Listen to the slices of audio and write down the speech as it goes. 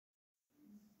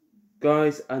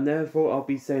Guys, I never thought I'll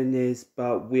be saying this,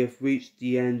 but we have reached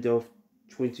the end of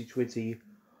 2020.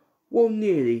 Well,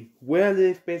 nearly. Where I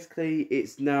live, basically,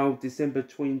 it's now December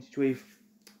 2020.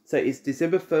 So it's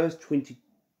December 1st,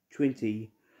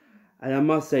 2020. And I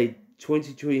must say,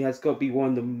 2020 has got to be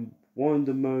one of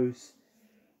the most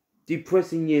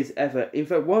depressing years ever. In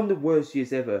fact, one of the worst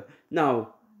years ever.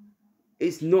 Now,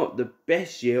 it's not the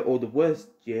best year or the worst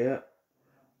year,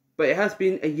 but it has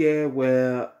been a year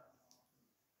where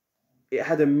it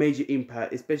had a major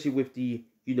impact, especially with the,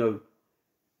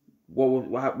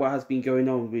 what has been going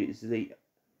on recently,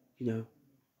 the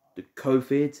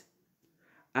COVID,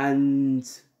 and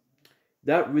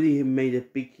that really made a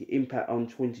big impact on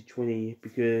 2020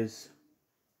 because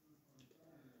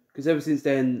ever since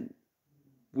then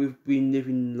we've been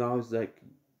living lives like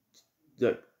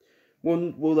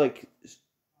one well like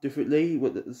differently.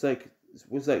 What it's like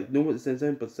was like normal at the same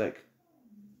time, but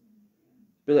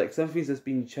some things has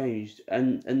been changed,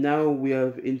 and now we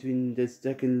are entering the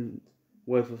second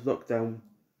wave of lockdown,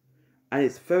 and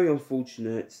it's very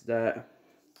unfortunate that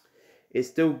it's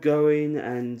still going,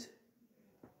 and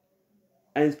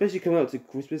especially coming up to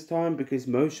Christmas time because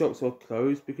most shops are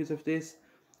closed because of this,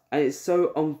 and it's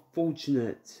so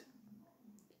unfortunate.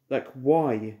 Like,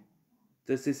 why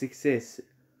does this exist?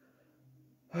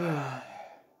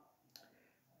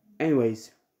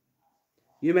 Anyways,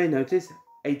 you may notice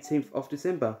 18th of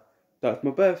December. That's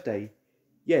my birthday.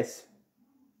 Yes,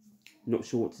 not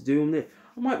sure what to do on it.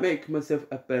 I might make myself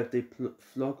a birthday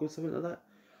vlog or something like that.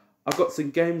 I've got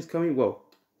some games coming. Well,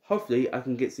 hopefully I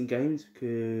can get some games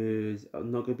because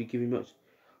I'm not going to be giving much.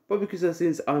 But because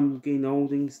since I'm getting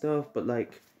old and stuff, but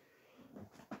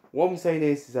what I'm saying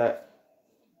is that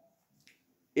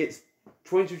it's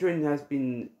 2020 has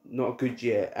been not a good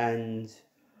year, and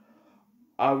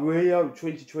I really hope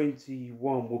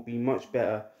 2021 will be much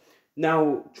better.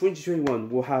 Now, 2021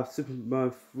 will have Super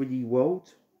Mario 3D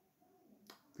World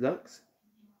Deluxe.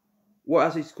 Well,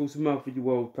 actually, it's called Super Mario 3D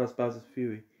World plus Bowser's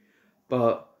Fury,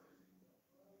 but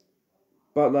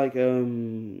but like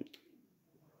but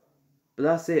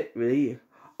that's it really.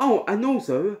 Oh, and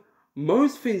also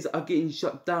most things are getting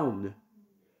shut down.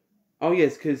 Oh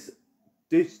yes, because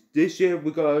this year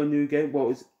we got a new game.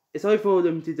 Well, it's only for a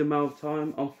limited amount of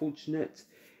time. Unfortunate.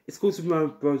 It's called Super Mario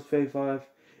Bros. 35.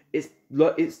 It's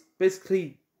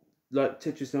basically like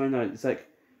Tetris 99. It's like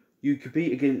you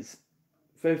compete against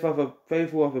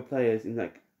 34 other players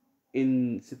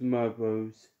in Super Mario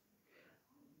Bros.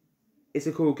 It's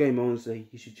a cool game, honestly.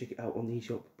 You should check it out on the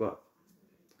eShop. But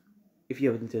if you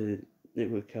have a Nintendo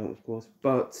Network account, of course.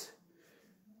 But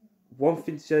one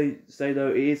thing to say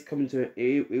though,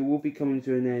 it will be coming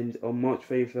to an end on March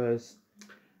 31st,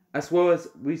 as well as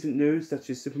recent news such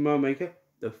as Super Mario Maker,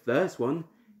 the first one.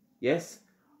 Yes,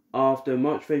 after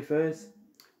March 31st,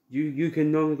 you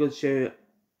can no longer share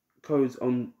codes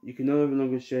on. You can no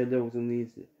longer share levels on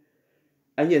these.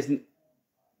 And yes,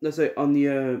 no, sorry, on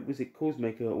the was it Course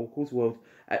Maker or Course World,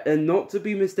 and not to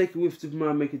be mistaken with Super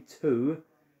Mario Maker 2.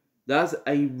 That's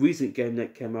a recent game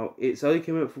that came out. It's only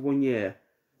came out for 1 year.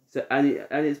 So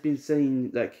it's been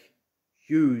selling like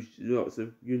huge lots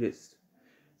of units.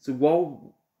 So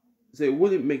it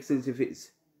wouldn't make sense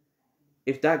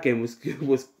if that game was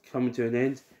was coming to an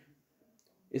end.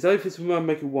 It's only for Super Mario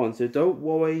Maker 1, so don't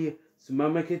worry. Super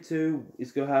Mario Maker 2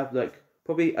 is gonna have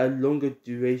probably a longer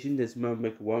duration than Super Mario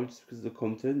Maker 1 just because of the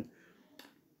content.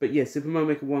 But yeah, Super Mario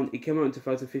Maker 1, it came out in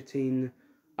 2015.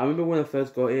 I remember when I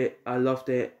first got it, I loved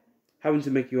it. Having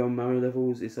to make your own Mario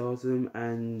levels is awesome,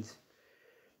 and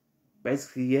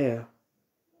basically, yeah,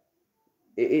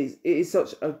 it is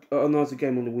such a nice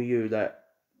game on the Wii U that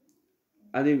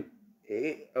I didn't.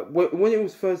 When it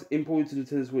was first imported to the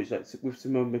Nintendo Switch, like with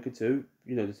Super Mario Maker 2,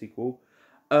 the sequel.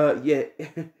 Yeah.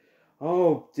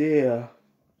 Oh dear.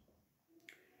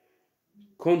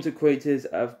 Content creators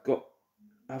have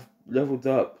leveled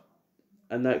up,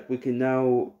 and we can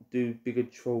now do bigger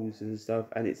trolls and stuff,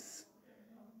 and it's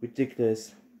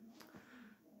ridiculous.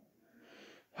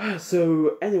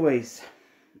 So, anyways,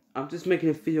 I'm just making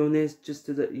a video on this just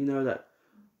to let you know that.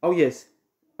 Oh yes,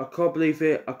 I can't believe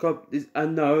it. I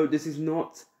know this is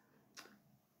not.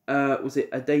 Was it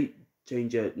a date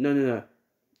changer? No.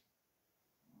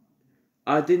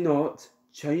 I did not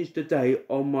change the date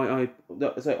on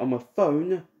on my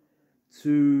phone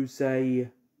to say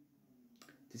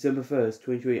December 1st,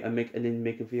 2020, and then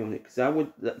make a video on it because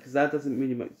that doesn't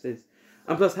really make sense.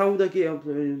 And plus, how would I get up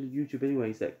on YouTube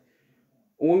anyways?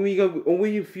 When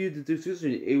you view the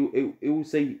description, it will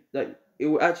say it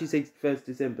will actually say 1st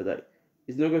December.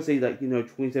 It's not gonna say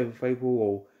 27th of April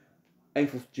or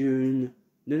 8th of June.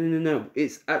 No.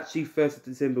 It's actually 1st of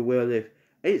December where I live,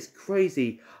 It's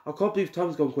crazy. I can't believe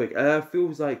time's gone quick. And it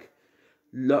feels like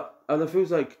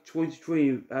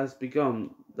 2020 has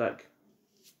begun. Like,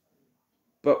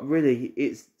 but really,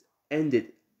 it's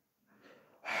ended.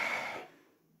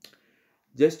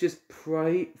 Let's just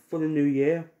pray for the new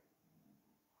year,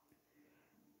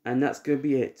 and that's gonna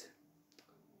be it.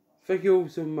 Thank you all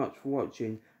so much for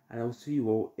watching, and I'll see you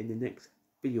all in the next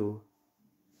video.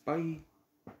 Bye.